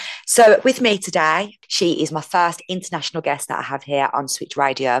So, with me today, she is my first international guest that I have here on Switch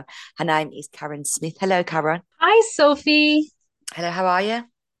Radio. Her name is Karen Smith. Hello, Karen. Hi, Sophie. Hello, how are you?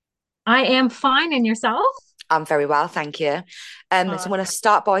 I am fine. And yourself? I'm very well, thank you. So, I'm going to Awesome.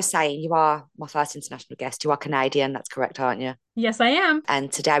 start by saying you are my first international guest. You are Canadian, that's correct, aren't you? Yes, I am. And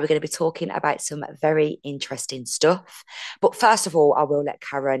today we're going to be talking about some very interesting stuff. But first of all, I will let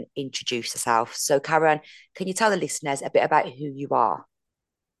Karen introduce herself. So, Karen, can you tell the listeners a bit about who you are?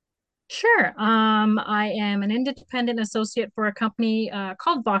 Sure. I am an independent associate for a company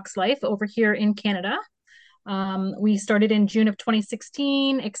called Voxx Life over here in Canada. We started in June of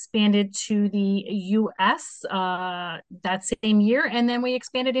 2016, expanded to the US that same year, and then we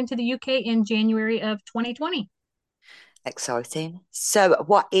expanded into the UK in January of 2020. Exciting. So,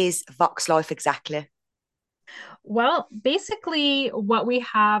 what is Vox Life exactly? Well, basically, what we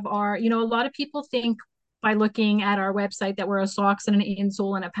have are, a lot of people think by looking at our website that we're a socks and an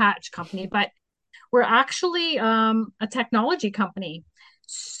insole and a patch company, but we're actually a technology company.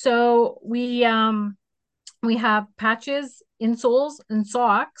 So we have patches, insoles, and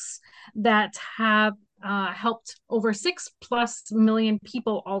socks that have helped over 6+ million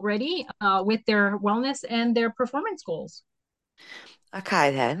people already with their wellness and their performance goals.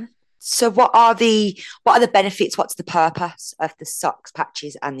 Okay then. So what are the benefits? What's the purpose of the socks,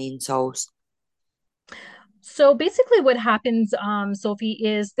 patches, and the insoles? So basically, what happens, Sophie,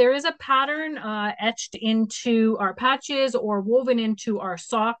 is there is a pattern etched into our patches or woven into our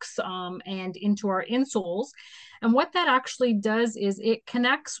socks and into our insoles. And what that actually does is it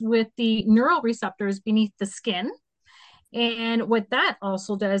connects with the neural receptors beneath the skin. And what that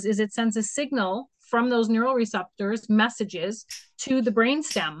also does is it sends a signal from those neural receptors, messages to the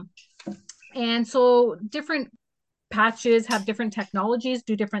brainstem. And so different patches have different technologies,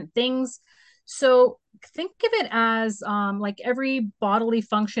 do different things. So think of it as like every bodily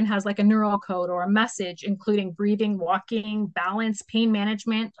function has like a neural code or a message, including breathing, walking, balance, pain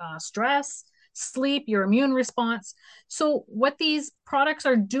management, stress, sleep, your immune response. So what these products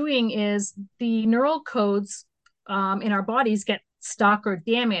are doing is the neural codes in our bodies get stuck or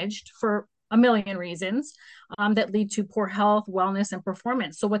damaged for a million reasons that lead to poor health, wellness, and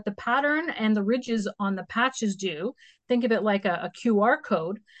performance. So, what the pattern and the ridges on the patches do, think of it like a QR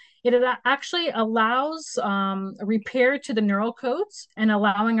code. It actually allows repair to the neural codes and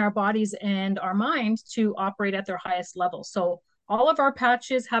allowing our bodies and our mind to operate at their highest level. So, all of our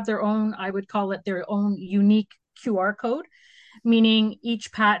patches have their own, I would call it their own unique QR code, meaning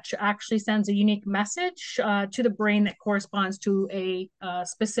each patch actually sends a unique message to the brain that corresponds to a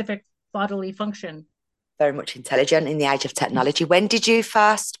specific bodily function. Very much intelligent in the age of technology. When were you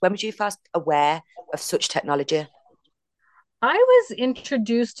first aware of such technology? I was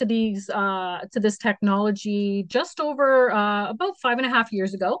introduced to this technology just over about 5.5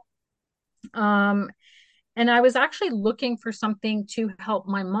 years ago. Um, and I was actually looking for something to help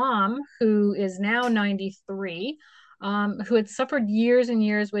my mom, who is now 93, who had suffered years and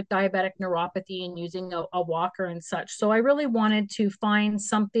years with diabetic neuropathy and using a walker and such. So I really wanted to find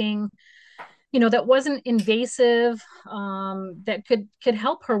something that wasn't invasive, that could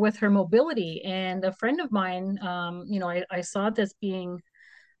help her with her mobility. And a friend of mine, I saw this being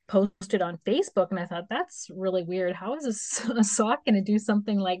posted on Facebook, and I thought that's really weird. How is a sock going to do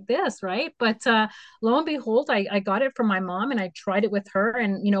something like this, right? But lo and behold, I got it from my mom, and I tried it with her,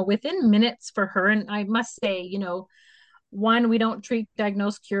 and within minutes for her. And I must say, one, we don't treat,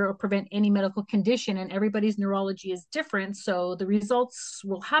 diagnose, cure, or prevent any medical condition, and everybody's neurology is different. So the results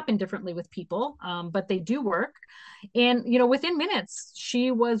will happen differently with people, but they do work. And, within minutes,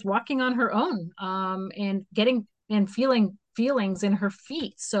 she was walking on her own and getting and feeling feelings in her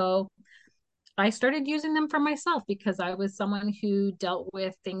feet. So I started using them for myself because I was someone who dealt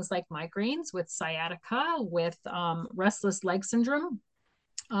with things like migraines, with sciatica, with restless leg syndrome,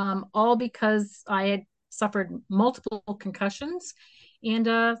 all because I had suffered multiple concussions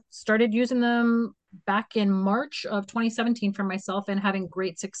and started using them back in March of 2017 for myself and having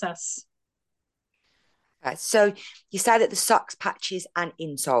great success. Right, so you say that the socks, patches, and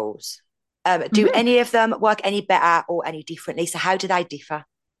insoles. Do Mm-hmm. any of them work any better or any differently? So how do they differ?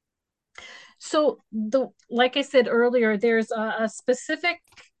 So the like I said earlier, there's a specific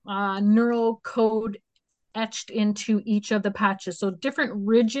neural code etched into each of the patches. So different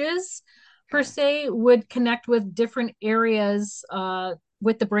ridges per Okay. se would connect with different areas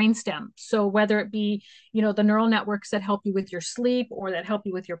with the brainstem. So whether it be, the neural networks that help you with your sleep or that help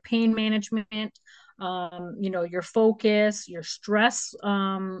you with your pain management, your focus, your stress,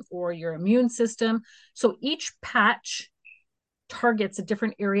 or your immune system. So each patch targets a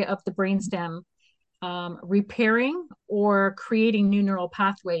different area of the brainstem repairing or creating new neural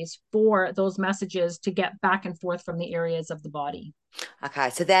pathways for those messages to get back and forth from the areas of the body. Okay,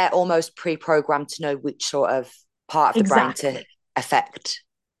 so they're almost pre-programmed to know which sort of part of the brain to Exactly. affect.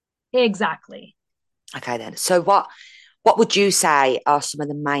 Exactly. Okay, then. So what would you say are some of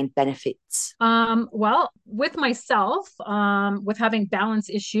the main benefits? Well, with myself, with having balance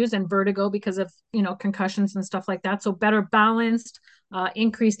issues and vertigo because of, concussions and stuff like that. So better balanced,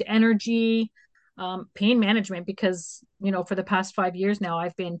 increased energy, pain management because, for the past 5 years now,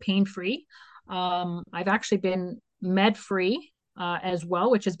 I've been pain free. I've actually been med free, as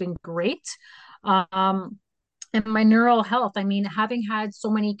well, which has been great. Um, and my neural health. I mean, having had so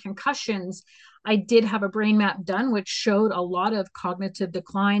many concussions, I did have a brain map done, which showed a lot of cognitive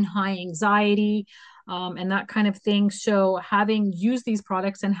decline, high anxiety, and that kind of thing. So, having used these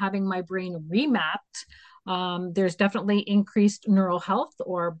products and having my brain remapped, there's definitely increased neural health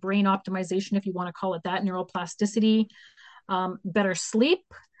or brain optimization, if you want to call it that, neuroplasticity, better sleep,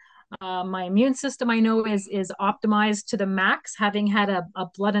 my immune system I know is optimized to the max, having had a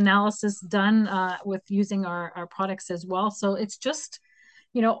blood analysis done with using our products as well. So it's just,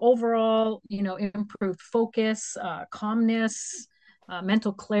 overall, improved focus, calmness,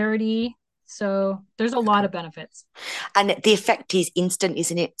 mental clarity. So there's a lot Okay. of benefits. And the effect is instant,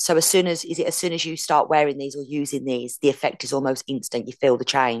 isn't it? So as soon as you start wearing these or using these, the effect is almost instant. You feel the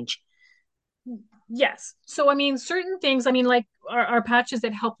change. Yes. So, I mean, certain things, I mean, like our patches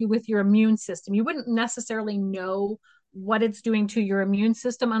that help you with your immune system, you wouldn't necessarily know what it's doing to your immune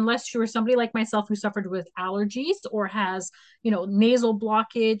system unless you're somebody like myself who suffered with allergies or has, nasal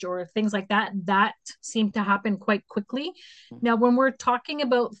blockage or things like that. That seem to happen quite quickly. Now, when we're talking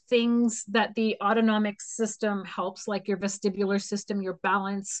about things that the autonomic system helps, like your vestibular system, your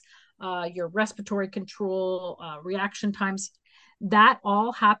balance, your respiratory control, reaction times, that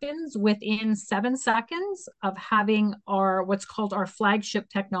all happens within 7 seconds of having our what's called our flagship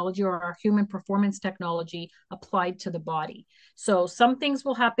technology or our human performance technology applied to the body. So some things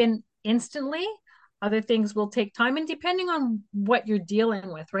will happen instantly, other things will take time, and depending on what you're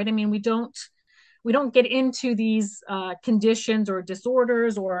dealing with, right? I mean, we don't get into these conditions or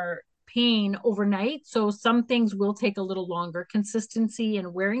disorders or pain overnight, so some things will take a little longer. Consistency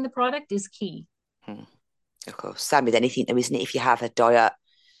and wearing the product is key. Hmm. Of course, same with anything, though, isn't it? If you have a diet,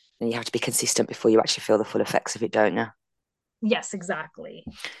 then you have to be consistent before you actually feel the full effects of it, don't you? Yes, exactly.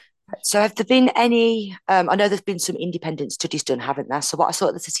 So, have there been any? I know there's been some independent studies done, haven't there? So, what are sort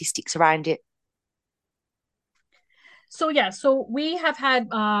of the statistics around it? So yeah, so we have had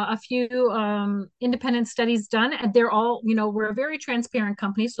a few independent studies done, and they're all, we're a very transparent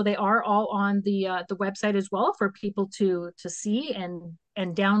company, so they are all on the website as well for people to see and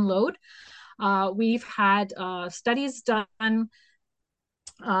download. We've had studies done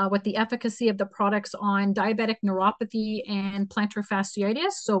with the efficacy of the products on diabetic neuropathy and plantar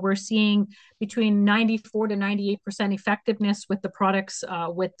fasciitis. So we're seeing between 94 to 98% effectiveness with the products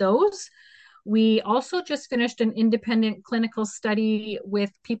with those. We also just finished an independent clinical study with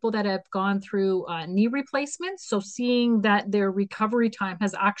people that have gone through knee replacements. So, seeing that their recovery time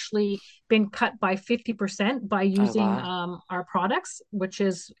has actually been cut by 50% by Oh using wow. our products, which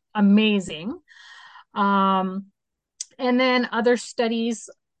is amazing. Um, and then other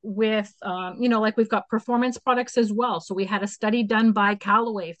studies with, like we've got performance products as well. So, we had a study done by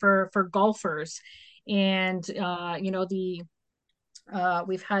Callaway for golfers. And, the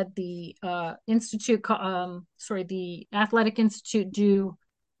we've had the the Athletic Institute do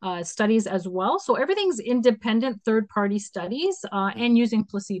studies as well. So everything's independent third party studies and using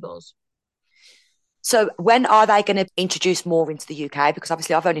placebos. So, when are they going to introduce more into the UK? Because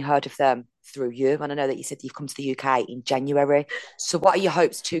obviously, I've only heard of them through you, and I know that you said you've come to the UK in January. So, what are your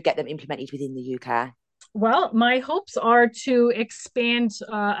hopes to get them implemented within the UK? Well, my hopes are to expand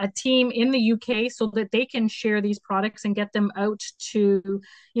a team in the UK so that they can share these products and get them out to,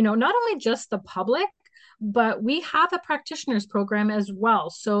 not only just the public, but we have a practitioners program as well.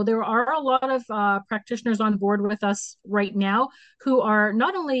 So there are a lot of practitioners on board with us right now who are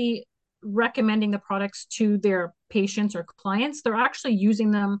not only recommending the products to their patients or clients, they're actually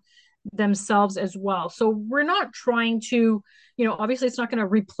using them themselves as well. So we're not trying to, obviously it's not going to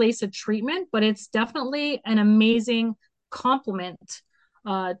replace a treatment, but it's definitely an amazing complement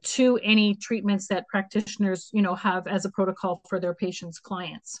to any treatments that practitioners, have as a protocol for their patients,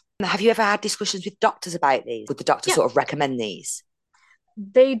 clients. Have you ever had discussions with doctors about these? Would the doctor Yeah, sort of recommend these?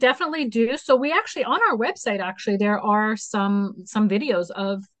 they definitely do. So we actually on our website actually there are some videos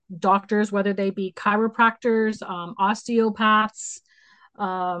of doctors, whether they be chiropractors, osteopaths,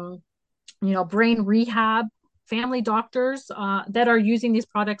 um, brain rehab family doctors that are using these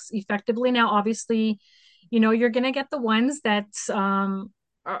products effectively. Now, obviously, you're going to get the ones that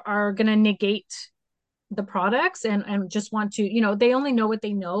are going to negate the products and just want to, they only know what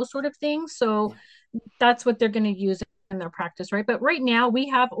they know, sort of thing. So Yeah. that's what they're going to use in their practice, right? But right now we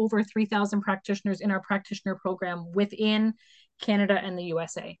have over 3,000 practitioners in our practitioner program within Canada and the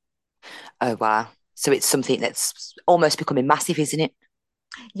USA. Oh, wow. So it's something that's almost becoming massive, isn't it?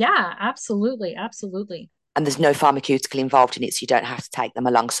 Yeah, absolutely, absolutely. And there's no pharmaceutical involved in it, so you don't have to take them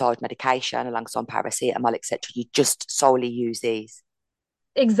alongside medication, alongside paracetamol, etc. You just solely use these.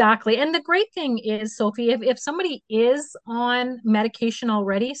 Exactly. And the great thing is, Sophie, if somebody is on medication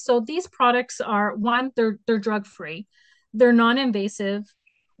already, so these products are one, they're drug free, they're non-invasive.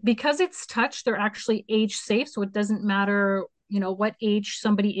 Because it's touch, they're actually age safe. So it doesn't matter, what age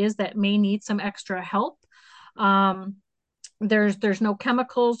somebody is that may need some extra help. Um, there's no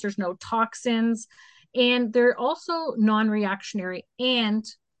chemicals, there's no toxins, and they're also non-reactionary, and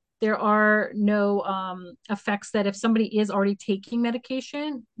there are no effects that if somebody is already taking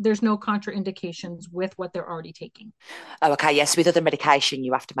medication, there's no contraindications with what they're already taking. Oh, okay. Yes, with other medication,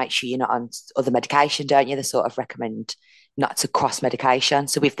 you have to make sure you're not on other medication, don't you? They sort of recommend not to cross medication.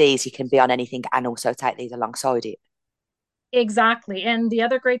 So with these, you can be on anything and also take these alongside it. Exactly. And the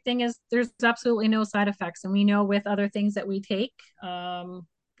other great thing is there's absolutely no side effects. And we know with other things that we take,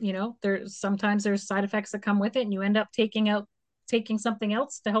 there's sometimes there's side effects that come with it, and you end up taking something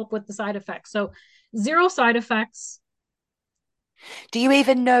else to help with the side effects. So zero side effects. Do you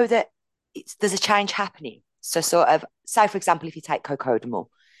even know that there's a change happening? So sort of, say for example, if you take cocodamol,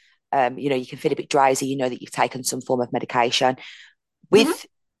 you can feel a bit drowsy, you know that you've taken some form of medication. Mhm. With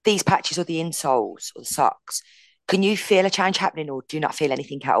these patches or the insoles or the socks, can you feel a change happening or do you not feel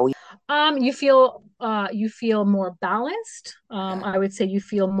anything at all? You feel more balanced. Okay. I would say you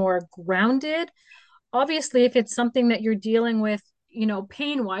feel more grounded. Obviously, if it's something that you're dealing with,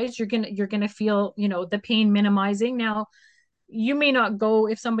 pain wise, you're gonna feel, the pain minimizing. Now, you may not go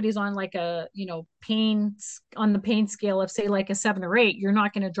if somebody's on like a pain on the pain scale of say like a 7 or 8, you're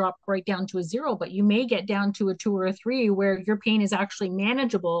not going to drop right down to a 0, but you may get down to a 2 or a 3 where your pain is actually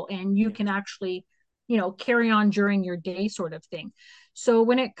manageable and you Yeah. can actually carry on during your day, sort of thing. So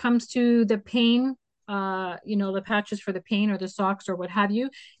when it comes to the pain, the patches for the pain or the socks or what have you,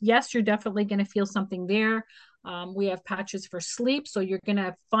 yes, you're definitely going to feel something there. We have patches for sleep. So you're going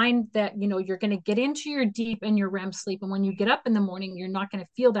to find that, you're going to get into your deep and your REM sleep. And when you get up in the morning, you're not going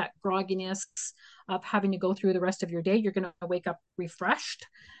to feel that grogginess of having to go through the rest of your day. You're going to wake up refreshed.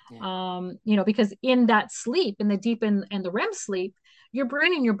 Yeah. Because in that sleep, in the deep and the REM sleep, your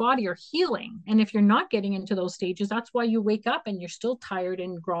brain and your body are healing. And if you're not getting into those stages, that's why you wake up and you're still tired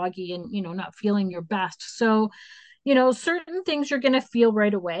and groggy and, not feeling your best. So, certain things you're going to feel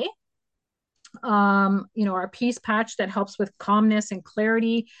right away. Our peace patch that helps with calmness and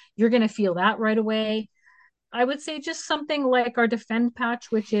clarity, you're going to feel that right away. I would say just something like our defend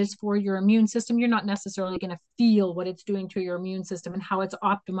patch, which is for your immune system. You're not necessarily going to feel what it's doing to your immune system and how it's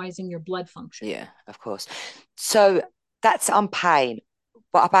optimizing your blood function. Yeah, of course. So that's on pain.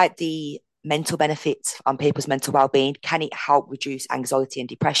 What about the mental benefits on people's mental well-being? Can it help reduce anxiety and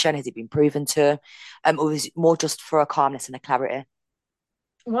depression? Has it been proven to? Or is it more just for a calmness and a clarity?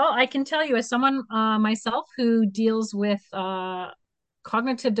 Well, I can tell you, as someone myself who deals with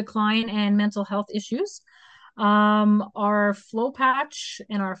cognitive decline and mental health issues, our flow patch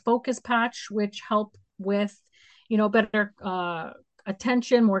and our focus patch, which help with, better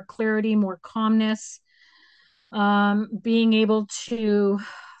attention, more clarity, more calmness, being able to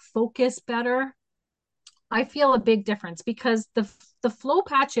focus better. I feel a big difference because the flow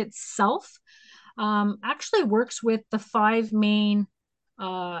patch itself actually works with the five main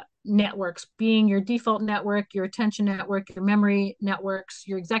networks, being your default network, your attention network, your memory networks,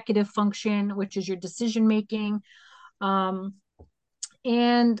 your executive function, which is your decision making. Um,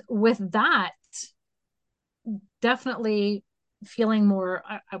 and with that, definitely feeling more,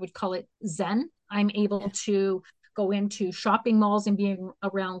 I would call it Zen. I'm able Yeah. to go into shopping malls and being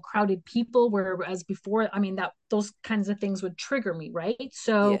around crowded people, whereas before, I mean, that those kinds of things would trigger me, right?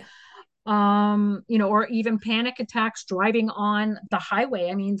 So Yeah. or even panic attacks driving on the highway.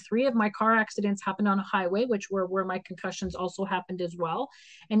 I mean, 3 of my car accidents happened on a highway, which were where my concussions also happened as well.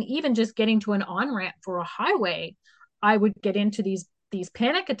 And even just getting to an on ramp for a highway, I would get into these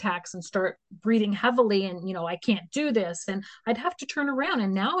panic attacks and start breathing heavily, and I can't do this, and I'd have to turn around.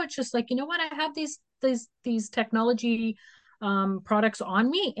 And now it's just like, what, I have these technology products on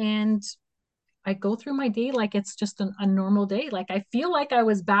me, and I go through my day like it's just a normal day. Like I feel like I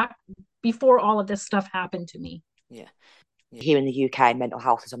was back before all of this stuff happened to me. Yeah. Here in the UK, mental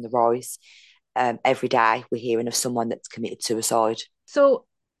health is on the rise. every day we're hearing of someone that's committed suicide. So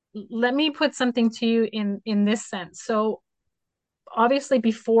let me put something to you in this sense. So obviously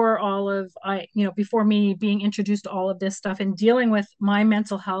before all of I you know before me being introduced to all of this stuff and dealing with my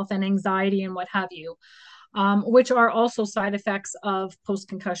mental health and anxiety and what have you, which are also side effects of post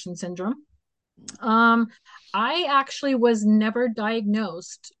concussion syndrome. um, I actually was never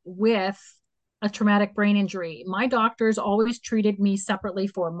diagnosed with a traumatic brain injury. My doctors always treated me separately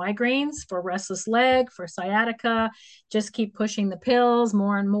for migraines, for restless leg, for sciatica, just keep pushing the pills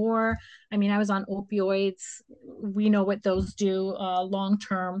more and more. I mean, I was on opioids. We know what those do long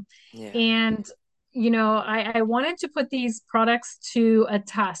term. Yeah, And, I wanted to put these products to a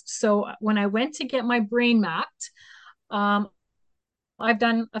test. So when I went to get my brain mapped, um, I've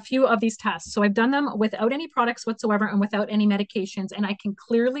done a few of these tests. So I've done them without any products whatsoever and without any medications. And I can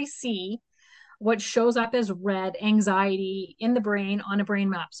clearly see what shows up as red anxiety in the brain on a brain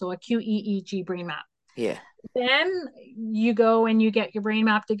map. So a QEEG brain map. yeah, Then you go and you get your brain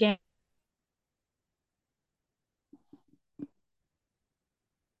mapped again.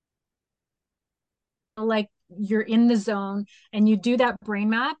 Like you're in the zone and you do that brain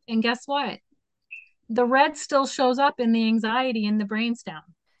map. And guess what? The red still shows up in the anxiety in the brainstem,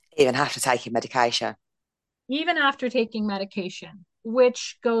 even after taking medication. even after taking medication,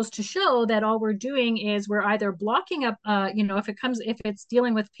 which goes to show that all we're doing is we're either blocking up, if it's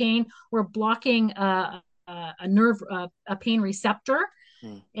dealing with pain, we're blocking a nerve, a pain receptor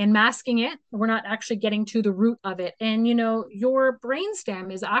Mm. and masking it. We're not actually getting to the root of it. And, your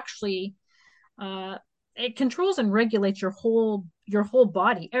brainstem is actually, uh, it controls and regulates your whole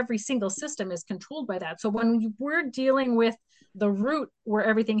body. Every single system is controlled by that. So when we're dealing with the root where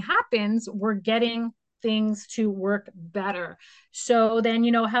everything happens, we're getting things to work better. So then,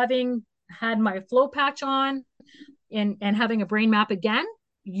 having had my flow patch on and having a brain map again,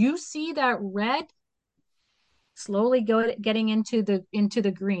 you see that red slowly getting into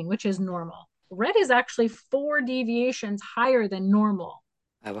the green, which is normal. Red is actually 4 deviations higher than normal.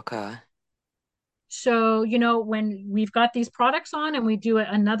 Oh, okay. So, when we've got these products on and we do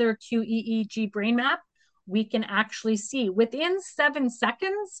another QEEG brain map, we can actually see within 7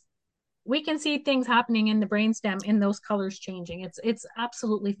 seconds, we can see things happening in the brainstem in those colors changing. It's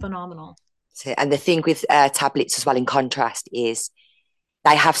absolutely phenomenal. So, and the thing with tablets as well, in contrast, is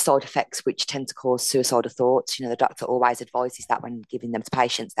they have side effects which tend to cause suicidal thoughts. The doctor always advises that when giving them to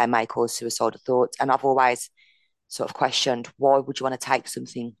patients, they may cause suicidal thoughts. And I've always sort of questioned, why would you want to take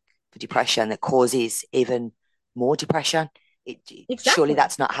something for depression that causes even more depression? Surely Exactly.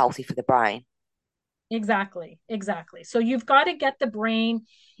 that's not healthy for the brain. Exactly. Exactly. So you've got to get the brain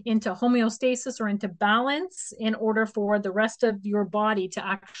into homeostasis or into balance in order for the rest of your body to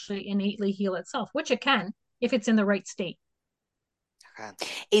actually innately heal itself, which it can if it's in the right state. Okay.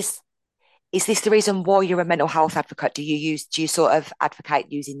 Is this the reason why you're a mental health advocate? Do you sort of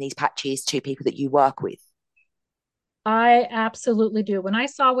advocate using these patches to people that you work with? I absolutely do. When I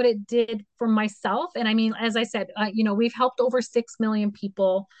saw what it did for myself, and I mean, as I said, we've helped over 6 million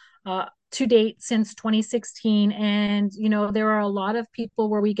people to date since 2016. And, there are a lot of people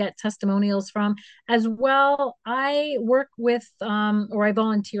where we get testimonials from as well. I work with, or I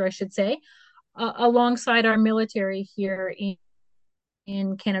volunteer, I should say, alongside our military here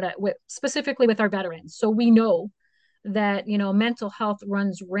in Canada, specifically with our veterans. So we know that mental health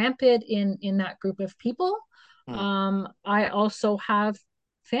runs rampant in that group of people. Hmm. I also have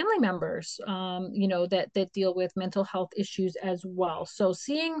family members, that deal with mental health issues as well. So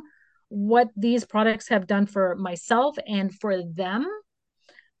seeing what these products have done for myself and for them,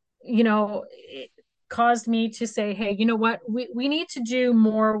 it caused me to say, hey, you know what, we need to do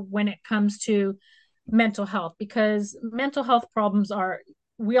more when it comes to mental health, because mental health problems are,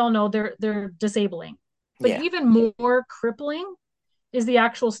 we all know they're disabling, but Yeah, even more crippling is the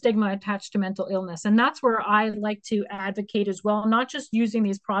actual stigma attached to mental illness. And that's where I like to advocate as well, not just using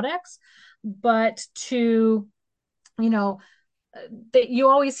these products, but to, you know, that you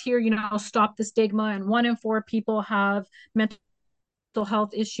always hear, stop the stigma, and 1 in 4 people have mental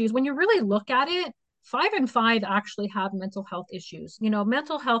health issues. When you really look at it, 5 in 5 actually have mental health issues.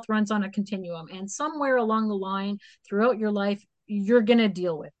 Mental health runs on a continuum, and somewhere along the line throughout your life, you're going to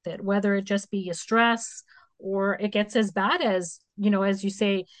deal with it, whether it just be a stress or it gets as bad as, as you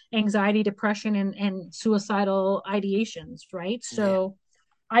say, anxiety, depression, and suicidal ideations, right? yeah, So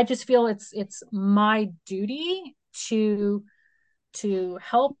I just feel it's my duty to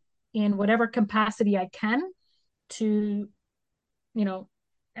help in whatever capacity I can to, you know,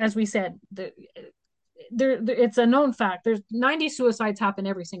 as we said, it's a known fact. There's 90 suicides happen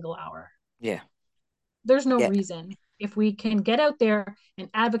every single hour. yeah, There's no yeah. reason. if we can get out there and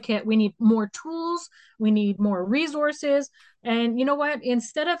advocate, we need more tools, we need more resources. And you know what?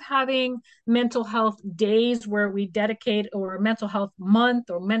 Instead of having mental health days where we dedicate, or mental health month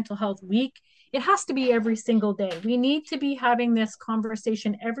or mental health week, it has to be every single day. We need to be having this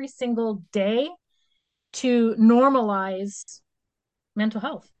conversation every single day to normalize mental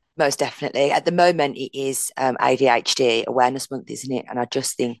health. Most definitely. At the moment, it is ADHD Awareness Month, isn't it? And I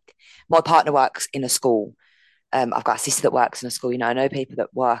just think my partner works in a school. I've got a sister that works in a school. I know people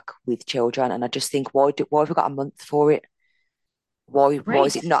that work with children, and I just think, why have we got a month for it? Why is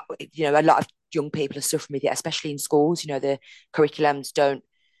Right. it not? A lot of young people are suffering with it, especially in schools. The curriculums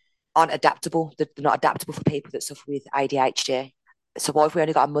aren't adaptable. They're not adaptable for people that suffer with ADHD. So why have we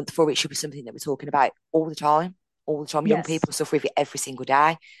only got a month for it? It should be something that we're talking about all the time. All the time. Young Yes. people suffer with it every single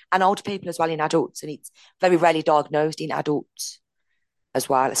day, and older people as well in adults. And it's very rarely diagnosed in adults as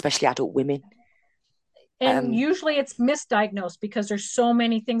well, especially adult women. And Um, usually it's misdiagnosed because there's so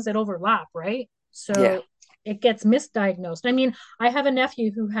many things that overlap, right? yeah, So it gets misdiagnosed. I mean, I have a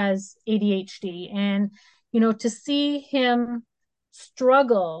nephew who has ADHD, and to see him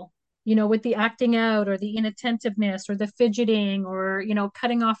struggle, with the acting out or the inattentiveness or the fidgeting or,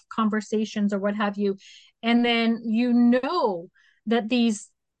 cutting off conversations or what have you. And then that these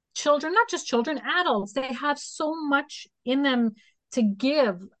children, not just children, adults, they have so much in them to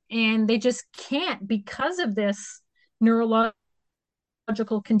give, and they just can't because of this neurological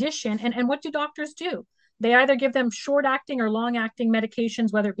condition. And what do doctors do? They either give them short acting or long acting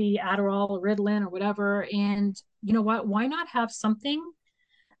medications, whether it be Adderall or Ritalin or whatever. And you know what? Why not have something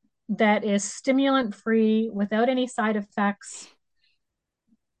that is stimulant free without any side effects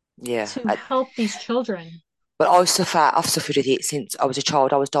yeah. to help these children? But I've suffered with it since I was a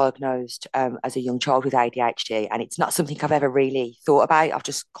child. I was diagnosed as a young child with ADHD, and it's not something I've ever really thought about. I've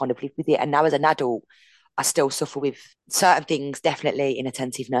just kind of lived with it. And now as an adult, I still suffer with certain things, definitely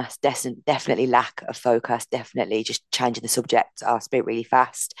inattentiveness, definitely lack of focus, definitely just changing the subject. I speak really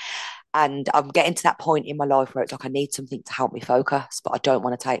fast. And I'm getting to that point in my life where it's like I need something to help me focus, but I don't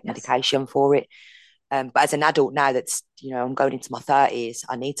want to take Yes, medication for it. But as an adult now, I'm going into my 30s,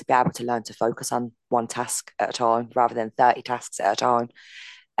 I need to be able to learn to focus on one task at a time rather than 30 tasks at a time.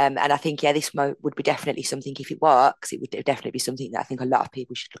 And I think, yeah, would be definitely something, if it works, it would definitely be something that I think a lot of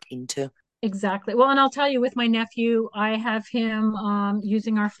people should look into. exactly. Well, and I'll tell you, with my nephew, I have him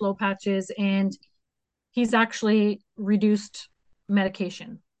using our flow patches, and he's actually reduced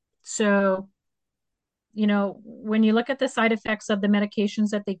medication. So, when you look at the side effects of the medications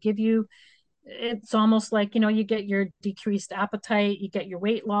that they give you, it's almost like, you get your decreased appetite, you get your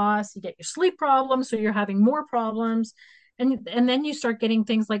weight loss, you get your sleep problems, so you're having more problems. And then you start getting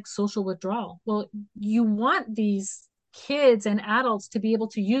things like social withdrawal. Well, you want these kids and adults to be able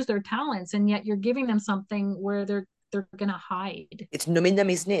to use their talents, and yet you're giving them something where they're going to hide. It's numbing them,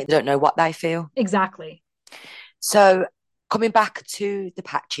 isn't it? They don't know what they feel. Exactly. So, coming back to the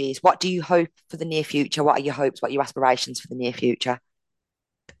patches, what do you hope for the near future? What are your hopes? What are your aspirations for the near future?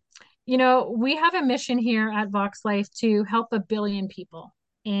 We have a mission here at Voxx Life to help 1 billion people.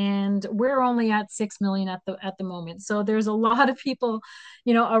 And we're only at 6 million at the moment. So there's a lot of people,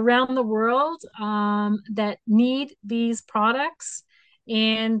 around the world that need these products.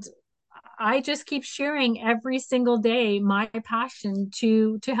 And I just keep sharing every single day my passion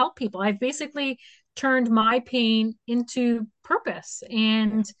to help people. I've basically turned my pain into purpose.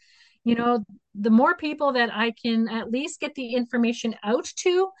 And you know, the more people that I can at least get the information out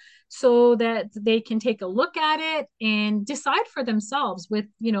to, so that they can take a look at it and decide for themselves with,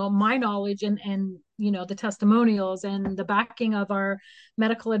 my knowledge and the testimonials and the backing of our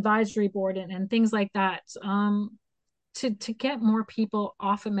medical advisory board and things like that. To get more people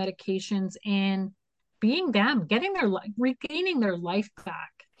off of medications and being them, getting their life, regaining their life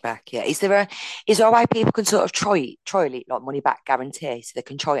back. Back, yeah. Is there a way people can sort of try it, like money back guarantee, so they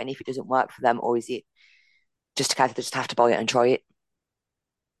can try it, and if it doesn't work for them, or is it just a case they just have to buy it and try it?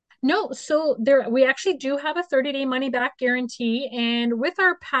 No, so there we actually do have a 30-day money back guarantee. And with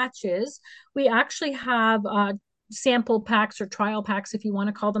our patches, we actually have sample packs or trial packs, if you want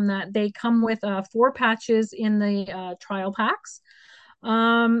to call them that. They come with 4 patches in the trial packs,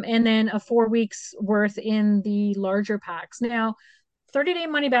 and then a 4 weeks worth in the larger packs. Now, 30-day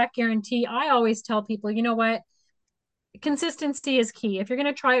money back guarantee, I always tell people, you know what? Consistency is key. If you're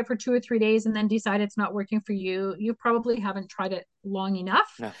going to try it for 2 or 3 days and then decide it's not working for you, you probably haven't tried it long enough,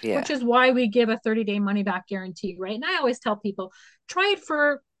 No, which yeah. is why we give a 30-day money back guarantee, right? And I always tell people, try it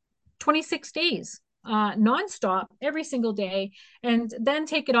for 26 days, nonstop, every single day, and then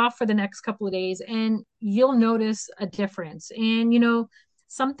take it off for the next couple of days, and you'll notice a difference. And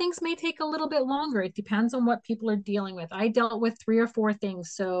Some things may take a little bit longer. It depends on what people are dealing with. I dealt with three or four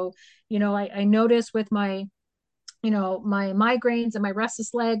things. So, I noticed with my migraines and my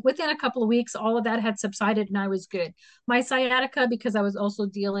restless leg, within a couple of weeks, all of that had subsided and I was good. My sciatica, because I was also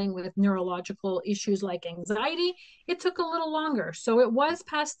dealing with neurological issues like anxiety, it took a little longer. So it was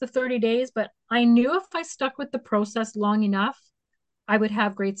past the 30 days, but I knew if I stuck with the process long enough, I would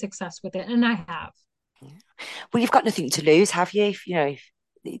have great success with it. And I have. Well, you've got nothing to lose, have you? If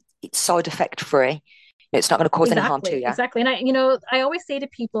it's side effect free, it's not going to cause any harm to Exactly, you. exactly. And I always say to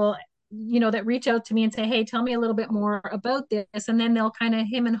people, that reach out to me and say, "Hey, tell me a little bit more about this," and then they'll kind of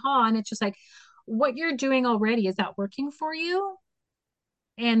him and haw, and it's just like, what you're doing already, is that working for you?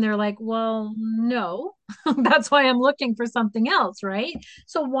 And they're like, "Well, no." That's why I'm looking for something else, right?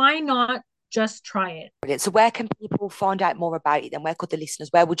 So why not just try it? Brilliant. So, where can people find out more about it? Then, where could the listeners?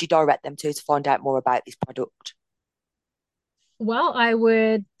 Where would you direct them to find out more about this product? Well, I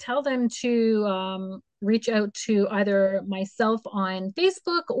would tell them to reach out to either myself on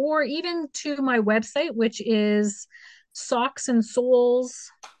Facebook or even to my website, which is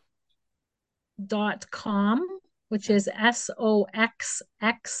socksandsoles.com, which is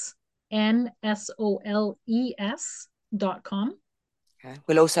SOXXNSOLES.com. Okay.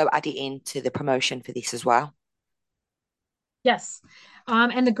 We'll also add it into the promotion for this as well. Yes.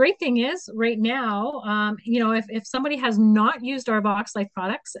 And the great thing is right now, if somebody has not used our Voxx Life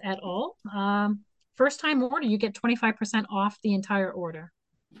products at all, first time order, you get 25% off the entire order.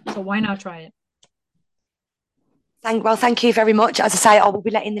 So why not try it? Thank you very much. As I say, I will be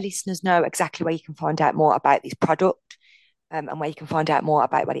letting the listeners know exactly where you can find out more about this product, and where you can find out more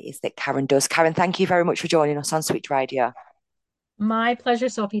about what it is that Karen does. Karen, thank you very much for joining us on Switch Radio. My pleasure,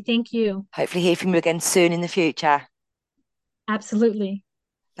 Sophie. Thank you. Hopefully, hear from you again soon in the future. Absolutely.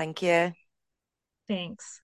 Thank you. Thanks.